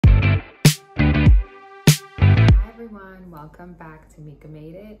everyone, welcome back to Mika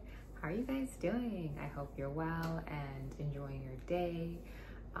Made It. How are you guys doing? I hope you're well and enjoying your day.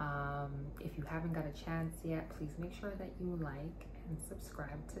 If you haven't got a chance yet, please make sure that you like and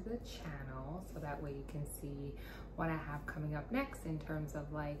subscribe to the channel so that way you can see what I have coming up next in terms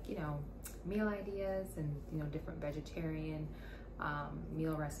of meal ideas and different vegetarian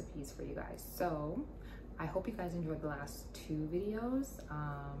meal recipes for you guys. So I hope you guys enjoyed the last two videos.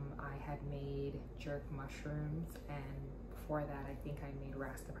 I had made jerk mushrooms, and before that I think I made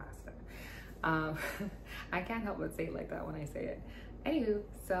rasta pasta. I can't help but say it like that when I say it. Anywho,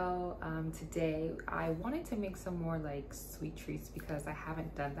 so today I wanted to make some more like sweet treats because I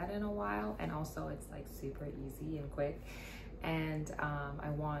haven't done that in a while, and also it's like super easy and quick, and I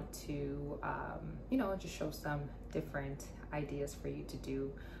want to just show some different ideas for you to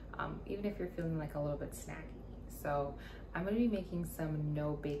do, even if you're feeling like a little bit snacky. So I'm going to be making some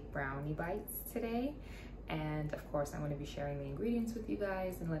no-bake brownie bites today, and of course I'm going to be sharing the ingredients with you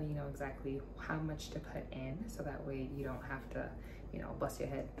guys and letting you know exactly how much to put in, so that way you don't have to bust your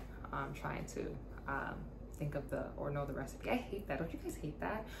head trying to think of or know the recipe. I hate that. Don't you guys hate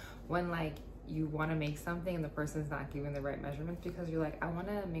that when like you want to make something and the person's not giving the right measurements, because you're like, I want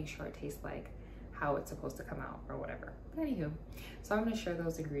to make sure it tastes like how it's supposed to come out or whatever. But anywho, so I'm going to share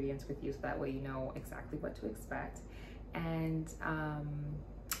those ingredients with you so that way you know exactly what to expect. And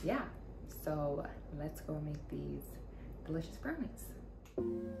yeah, so let's go make these delicious brownies.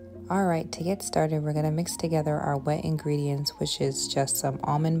 All right, to get started, we're going to mix together our wet ingredients, which is just some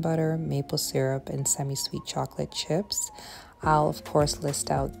almond butter, maple syrup, and semi-sweet chocolate chips. I'll of course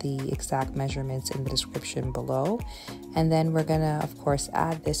list out the exact measurements in the description below. And then we're gonna of course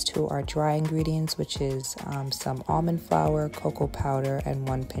add this to our dry ingredients, which is some almond flour, cocoa powder, and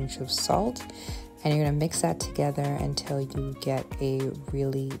 1 pinch of salt. And you're gonna mix that together until you get a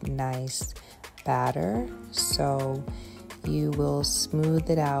really nice batter. So you will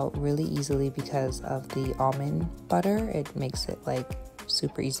smooth it out really easily because of the almond butter. It makes it like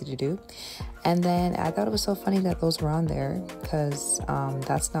super easy to do. And then I thought it was so funny that those were on there, because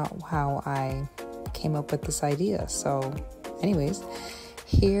that's not how I came up with this idea. So anyways,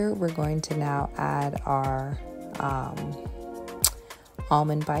 here we're going to now add our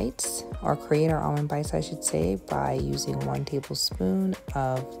almond bites, or create our almond bites I should say, by using 1 tablespoon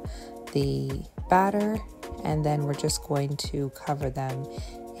of the batter, and then we're just going to cover them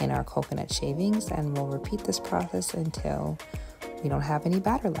in our coconut shavings, and we'll repeat this process until we don't have any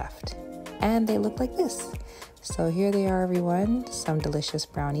batter left. And they look like this. So here they are, everyone, some delicious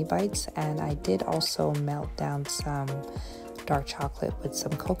brownie bites. And I did also melt down some dark chocolate with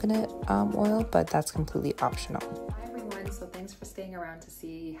some coconut oil, but that's completely optional. Hi everyone, so thanks for staying around to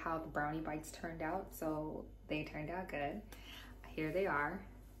see how the brownie bites turned out. So they turned out good. Here they are.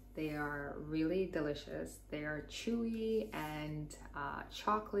 They are really delicious. They are chewy and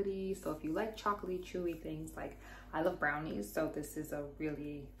chocolatey. So if you like chocolatey, chewy things, like I love brownies, so this is a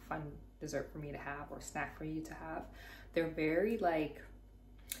really fun dessert for me to have, or snack for you to have. They're very like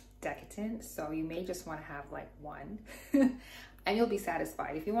decadent, so you may just want to have like one and you'll be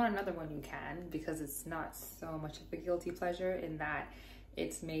satisfied. If you want another one, you can, because it's not so much of a guilty pleasure in that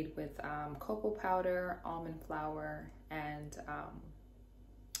it's made with cocoa powder, almond flour, and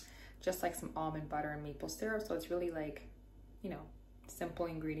just like some almond butter and maple syrup. So it's really like, simple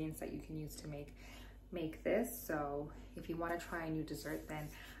ingredients that you can use to make this. So if you want to try a new dessert, then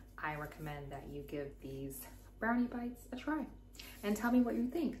I recommend that you give these brownie bites a try, and tell me what you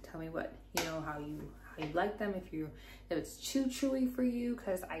think. Tell me what how you like them, if it's too chewy for you,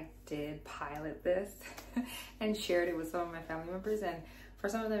 because I did pilot this and shared it with some of my family members, and for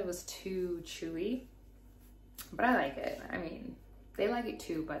some of them it was too chewy, but I like it. I mean, they like it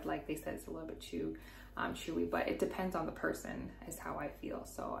too, but like they said, it's a little bit too chewy, but it depends on the person is how I feel.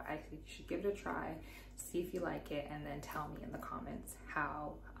 So I think you should give it a try, see if you like it, and then tell me in the comments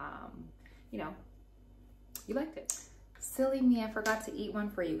how you liked it. Silly me, I forgot to eat one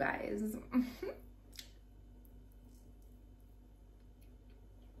for you guys.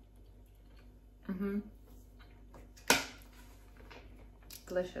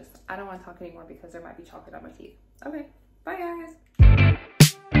 Delicious. I don't want to talk anymore because there might be chocolate on my teeth. Okay, bye guys.